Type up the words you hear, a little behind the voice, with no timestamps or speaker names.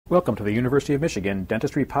Welcome to the University of Michigan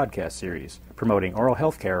Dentistry Podcast Series, promoting oral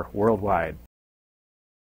health care worldwide.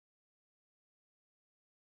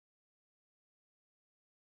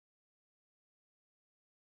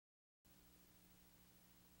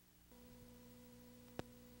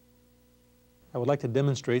 I would like to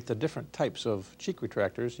demonstrate the different types of cheek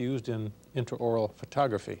retractors used in intraoral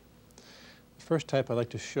photography. The first type I'd like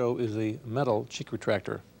to show is the metal cheek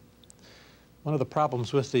retractor. One of the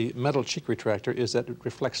problems with the metal cheek retractor is that it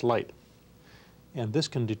reflects light, and this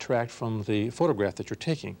can detract from the photograph that you're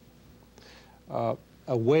taking. A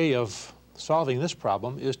way of solving this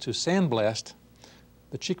problem is to sandblast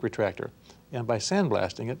the cheek retractor, and by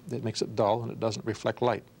sandblasting it, it makes it dull and it doesn't reflect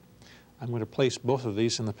light. I'm going to place both of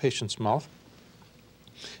these in the patient's mouth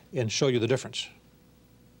and show you the difference.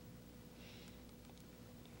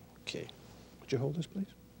 Okay, would you hold this, please?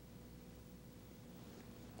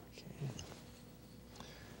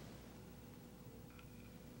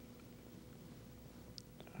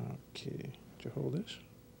 Okay, would you hold this?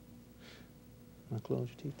 Now close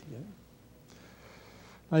your teeth together.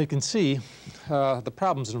 Now you can see the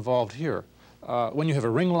problems involved here. When you have a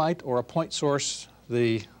ring light or a point source,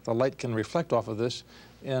 the light can reflect off of this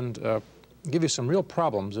and give you some real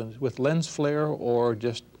problems with lens flare or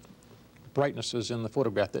just brightnesses in the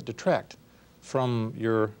photograph that detract from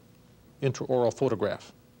your intraoral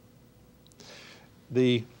photograph.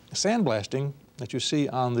 The sandblasting that you see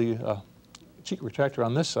on the cheek retractor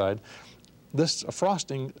on this side, this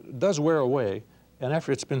frosting does wear away, and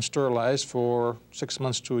after it's been sterilized for 6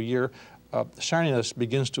 months to a year, shininess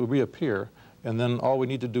begins to reappear, and then all we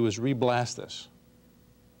need to do is reblast this.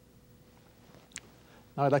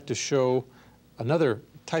 Now I'd like to show another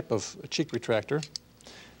type of cheek retractor,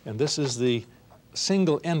 and this is the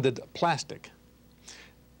single-ended plastic.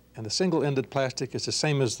 And the single-ended plastic is the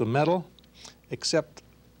same as the metal, except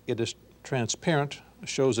it is transparent,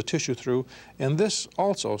 shows a tissue through, and this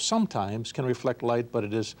also sometimes can reflect light, but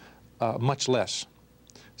it is much less.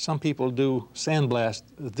 Some people do sandblast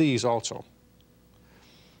these also.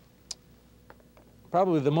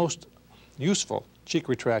 Probably the most useful cheek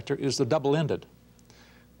retractor is the double-ended.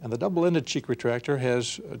 And the double-ended cheek retractor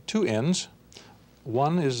has two ends.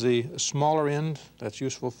 One is the smaller end that's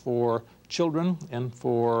useful for children and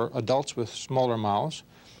for adults with smaller mouths.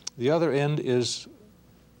 The other end is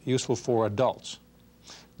useful for adults.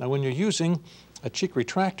 Now when you're using a cheek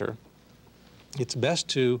retractor, it's best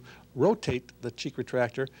to rotate the cheek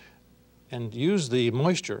retractor and use the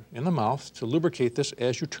moisture in the mouth to lubricate this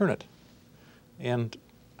as you turn it. And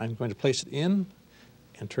I'm going to place it in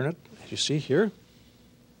and turn it, as you see here.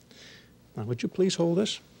 Now would you please hold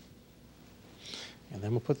this? And then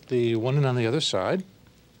we'll put the one in on the other side.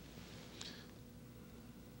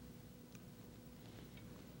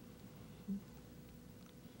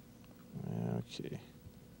 Okay.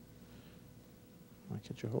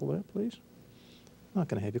 Could you hold that, please? Not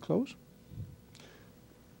going to have you close.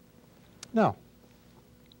 Now,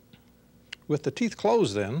 with the teeth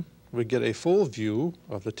closed then, we get a full view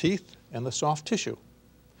of the teeth and the soft tissue.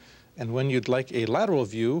 And when you'd like a lateral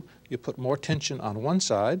view, you put more tension on one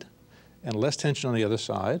side and less tension on the other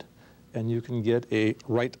side, and you can get a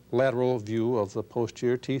right lateral view of the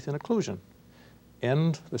posterior teeth in occlusion.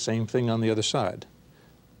 And the same thing on the other side.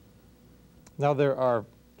 Now there are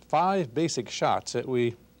 5 basic shots that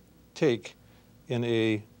we take in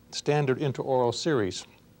a standard intraoral series.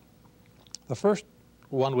 The first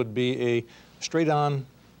one would be a straight-on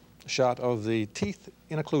shot of the teeth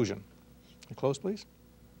in occlusion. Close, please.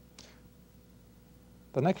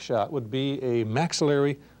 The next shot would be a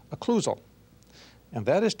maxillary occlusal, and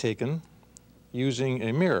that is taken using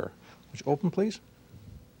a mirror. Would you open, please?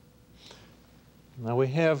 Now we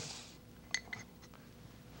have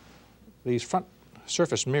these front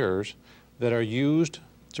surface mirrors that are used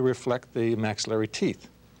to reflect the maxillary teeth.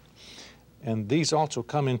 And these also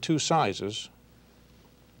come in 2 sizes.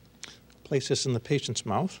 Place this in the patient's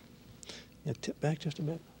mouth. Yeah, tip back just a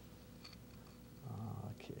bit.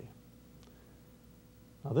 Okay.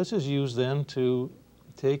 Now this is used then to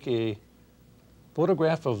take a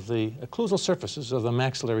photograph of the occlusal surfaces of the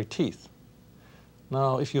maxillary teeth.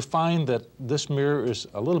 Now if you find that this mirror is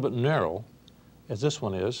a little bit narrow, as this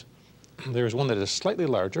one is, there's one that is slightly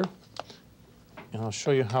larger, and I'll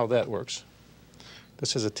show you how that works.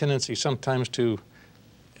 This has a tendency sometimes to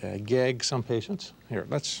gag some patients. Here,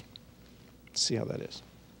 let's see how that is.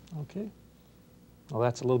 Okay. Well,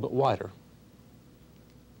 that's a little bit wider.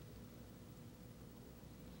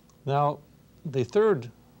 Now, the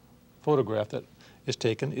third photograph that is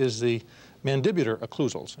taken is the mandibular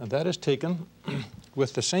occlusals, and that is taken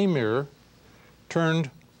with the same mirror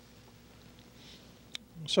turned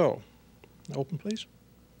so. Open, please.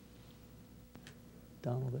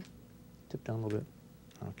 down a little bit. Tip down a little bit.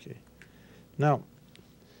 Okay. Now,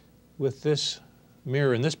 with this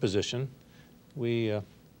mirror in this position, we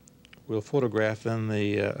will photograph then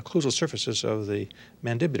the occlusal surfaces of the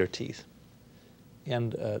mandibular teeth.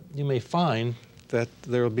 And you may find that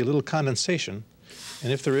there will be a little condensation.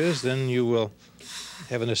 And if there is, then you will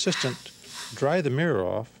have an assistant dry the mirror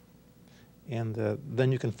off, and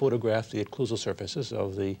then you can photograph the occlusal surfaces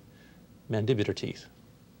of the mandibular teeth.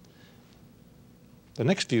 The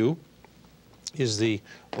next view is the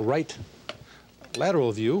right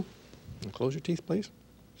lateral view. And close your teeth, please,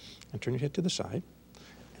 and turn your head to the side.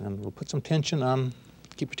 And then we'll put some tension on,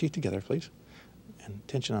 keep your teeth together, please, and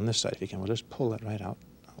tension on this side if you can. We'll just pull that right out,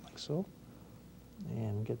 like so,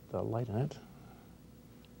 and get the light on it.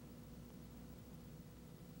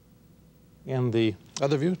 And the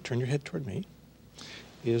other view, turn your head toward me,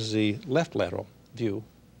 is the left lateral view.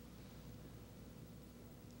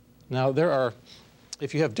 Now there are,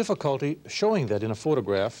 if you have difficulty showing that in a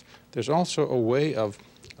photograph, there's also a way of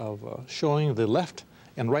showing the left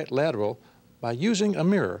and right lateral by using a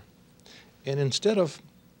mirror. And instead of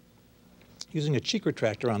using a cheek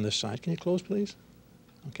retractor on this side, can you close, please?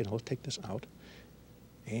 Okay, now let's take this out.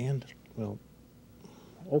 And we'll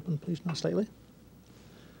open, please, now slightly.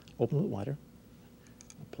 Open a little wider.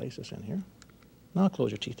 I'll place this in here. Now close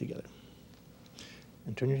your teeth together.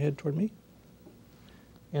 And turn your head toward me.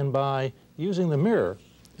 And by using the mirror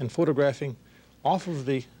and photographing off of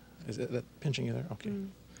the, is that pinching you there? Okay.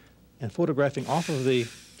 And photographing off of the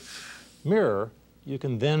mirror, you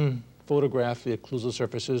can then photograph the occlusal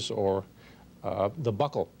surfaces or the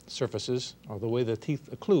buccal surfaces, or the way the teeth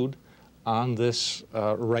occlude on this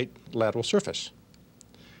right lateral surface.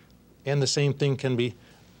 And the same thing can be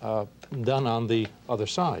done on the other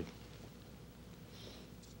side.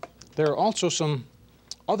 There are also some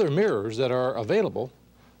other mirrors that are available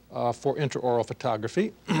for intraoral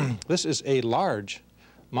photography. This is a large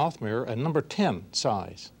mouth mirror, a number 10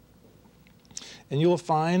 size. And you'll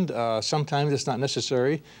find sometimes it's not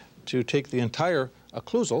necessary to take the entire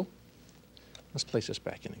occlusal. Let's place this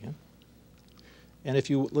back in again. And if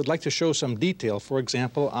you would like to show some detail, for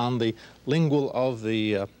example, on the lingual of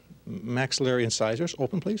the maxillary incisors,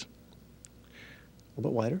 open please, a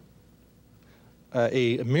little bit wider.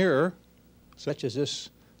 A mirror such as this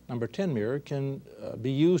number 10 mirror can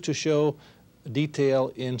be used to show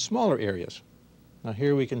detail in smaller areas. Now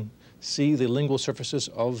here we can see the lingual surfaces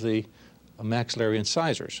of the maxillary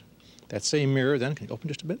incisors. That same mirror then, can you open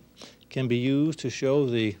just a bit, can be used to show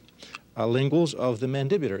the linguals of the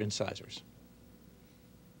mandibular incisors.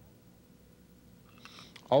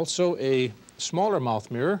 Also a smaller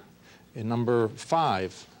mouth mirror, a number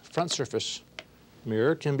 5 front surface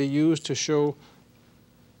mirror, can be used to show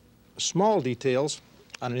small details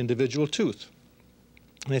on an individual tooth.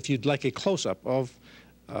 And if you'd like a close-up of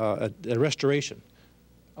a restoration,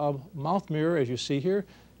 a mouth mirror, as you see here,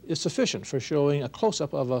 is sufficient for showing a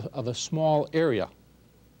close-up of a small area.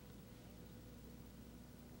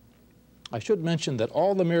 I should mention that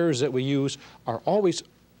all the mirrors that we use are always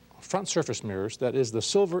front surface mirrors. That is, the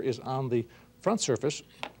silver is on the front surface,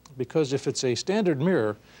 because if it's a standard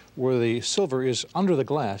mirror where the silver is under the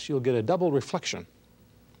glass, you'll get a double reflection.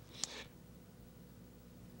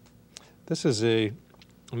 This is a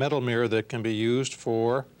metal mirror that can be used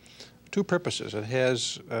for two purposes. It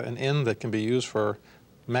has an end that can be used for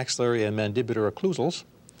maxillary and mandibular occlusals,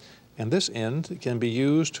 and this end can be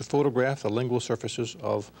used to photograph the lingual surfaces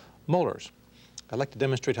of molars. I'd like to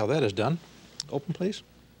demonstrate how that is done. Open, please.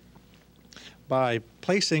 By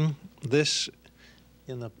placing this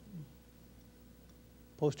in the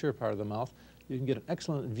posterior part of the mouth, you can get an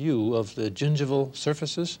excellent view of the gingival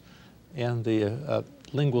surfaces and the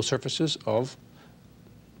lingual surfaces of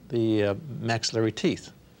the maxillary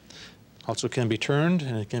teeth. Also can be turned,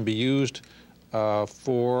 and it can be used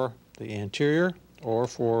for the anterior or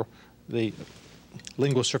for the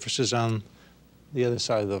lingual surfaces on the other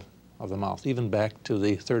side of the mouth, even back to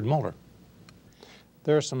the third molar.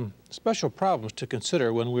 There are some special problems to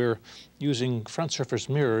consider when we're using front surface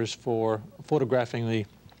mirrors for photographing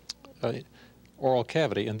the oral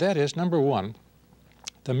cavity, and that is, number one,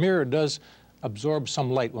 the mirror does absorb some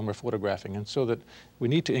light when we're photographing, and so that we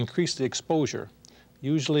need to increase the exposure.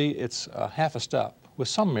 Usually it's half a stop. With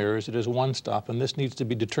some mirrors it is one stop, and this needs to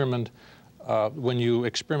be determined when you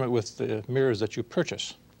experiment with the mirrors that you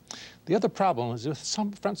purchase. The other problem is with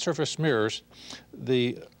some front surface mirrors,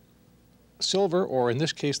 the silver, or in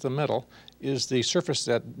this case the metal, is the surface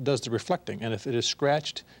that does the reflecting, and if it is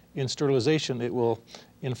scratched in sterilization, it will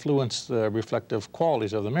influence the reflective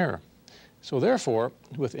qualities of the mirror. So therefore,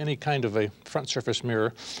 with any kind of a front surface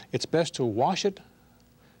mirror, it's best to wash it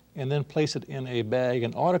and then place it in a bag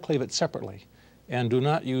and autoclave it separately. And do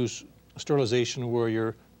not use sterilization where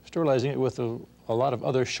you're sterilizing it with a lot of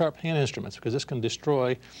other sharp hand instruments, because this can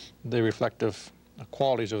destroy the reflective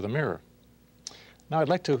qualities of the mirror. Now I'd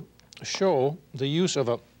like to show the use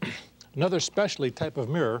of another specialty type of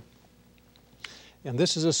mirror, and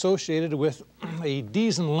this is associated with a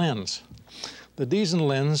Deason lens. The Deason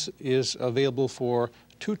lens is available for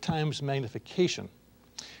 2 times magnification,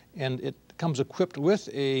 and it comes equipped with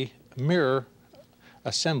a mirror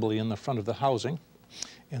assembly in the front of the housing,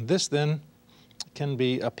 and this then can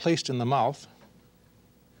be placed in the mouth,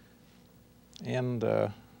 and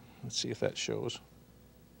let's see if that shows.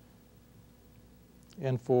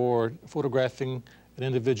 And for photographing an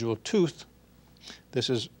individual tooth, this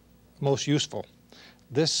is most useful.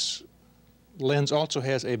 This lens also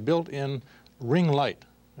has a built-in ring light.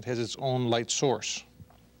 It has its own light source.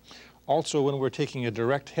 Also, when we're taking a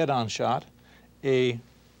direct head-on shot, a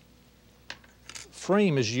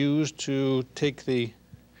frame is used to take the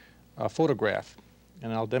photograph,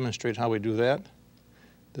 and I'll demonstrate how we do that.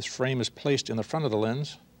 This frame is placed in the front of the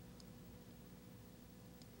lens,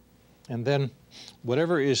 and then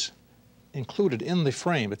whatever is included in the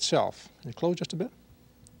frame itself, can you close just a bit,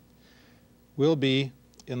 will be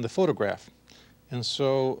in the photograph. And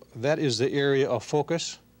so that is the area of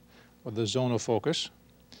focus, or the zone of focus,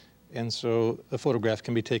 and so the photograph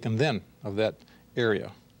can be taken then of that area.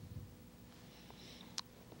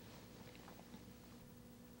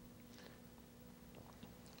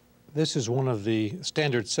 This is one of the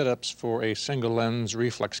standard setups for a single lens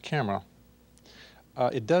reflex camera.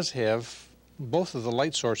 It does have both of the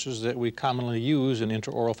light sources that we commonly use in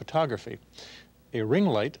intraoral photography. A ring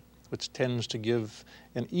light, which tends to give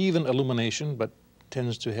an even illumination but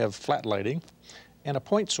tends to have flat lighting, and a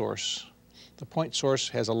point source. The point source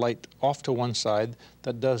has a light off to one side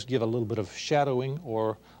that does give a little bit of shadowing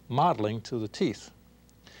or modeling to the teeth.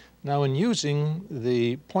 Now, in using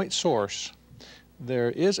the point source,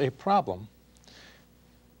 there is a problem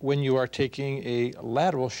when you are taking a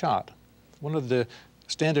lateral shot. One of the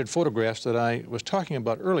standard photographs that I was talking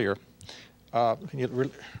about earlier, can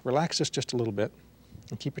you relax this just a little bit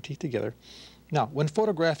and keep your teeth together. Now, when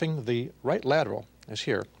photographing the right lateral, as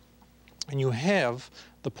here, and you have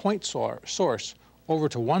the point source over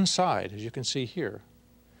to one side, as you can see here,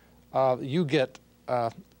 you get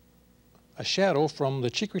a shadow from the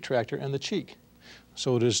cheek retractor and the cheek.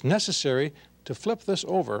 So it is necessary to flip this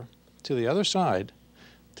over to the other side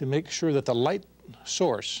to make sure that the light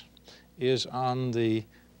source is on the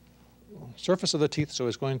surface of the teeth, so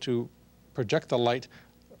it's going to project the light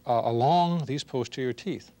along these posterior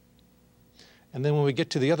teeth. And then when we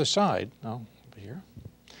get to the other side, now over here,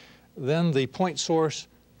 then the point source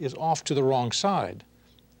is off to the wrong side.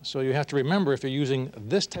 So you have to remember, if you're using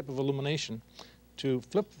this type of illumination, to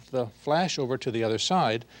flip the flash over to the other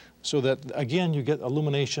side so that, again, you get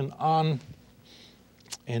illumination on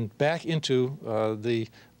and back into the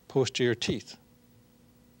posterior teeth.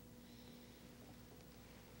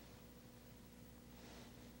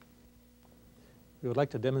 We would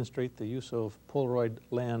like to demonstrate the use of Polaroid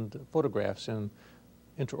land photographs in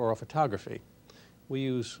intraoral photography. We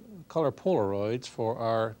use color Polaroids for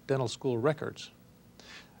our dental school records.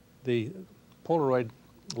 The Polaroid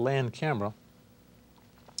land camera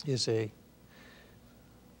is a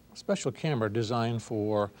special camera designed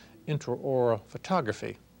for intraoral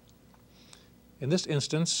photography. In this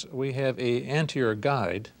instance, we have an anterior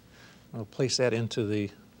guide. I'll place that into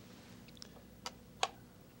the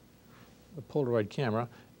Polaroid camera,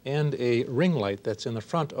 and a ring light that's in the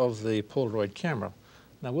front of the Polaroid camera.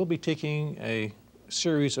 Now, we'll be taking a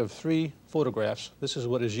series of 3 photographs. This is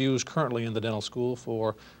what is used currently in the dental school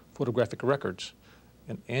for photographic records: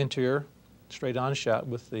 an anterior straight-on shot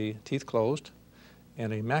with the teeth closed,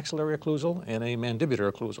 and a maxillary occlusal and a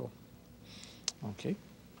mandibular occlusal. Okay.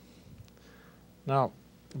 Now,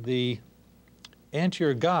 the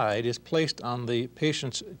anterior guide is placed on the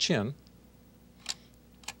patient's chin.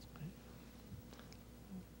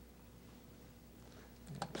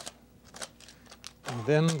 And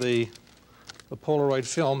then the Polaroid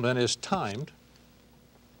film then is timed.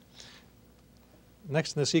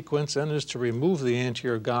 Next in the sequence then is to remove the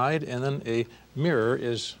anterior guide, and then a mirror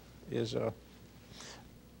is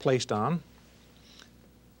placed on.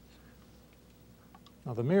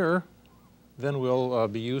 Now, the mirror then will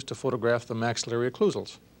be used to photograph the maxillary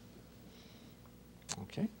occlusals.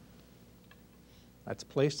 Okay. That's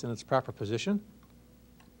placed in its proper position.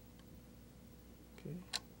 Okay.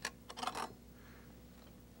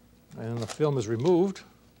 And the film is removed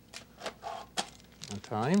and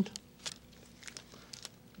timed.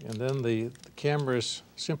 And then the camera is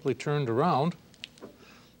simply turned around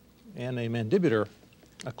and a mandibular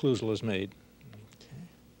occlusal is made.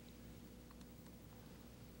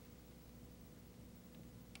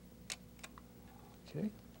 Okay.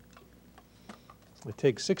 It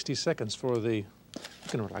takes 60 seconds for the, you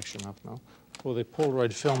can relax your mouth now, for the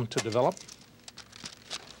Polaroid film to develop.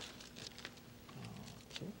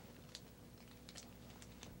 Okay.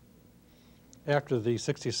 After the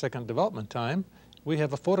 60-second development time, we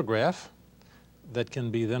have a photograph that can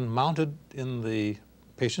be then mounted in the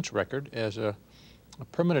patient's record as a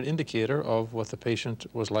permanent indicator of what the patient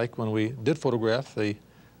was like when we did photograph the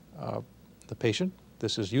patient.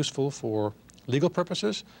 This is useful for legal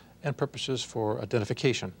purposes and purposes for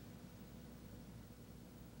identification.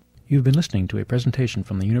 You've been listening to a presentation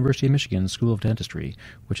from the University of Michigan School of Dentistry,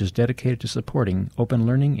 which is dedicated to supporting open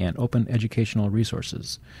learning and open educational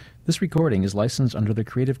resources. This recording is licensed under the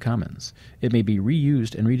Creative Commons. It may be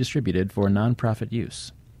reused and redistributed for nonprofit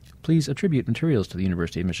use. Please attribute materials to the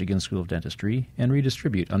University of Michigan School of Dentistry and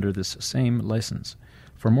redistribute under this same license.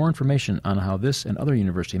 For more information on how this and other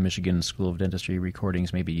University of Michigan School of Dentistry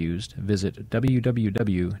recordings may be used, visit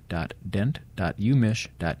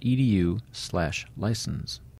www.dent.umich.edu/license.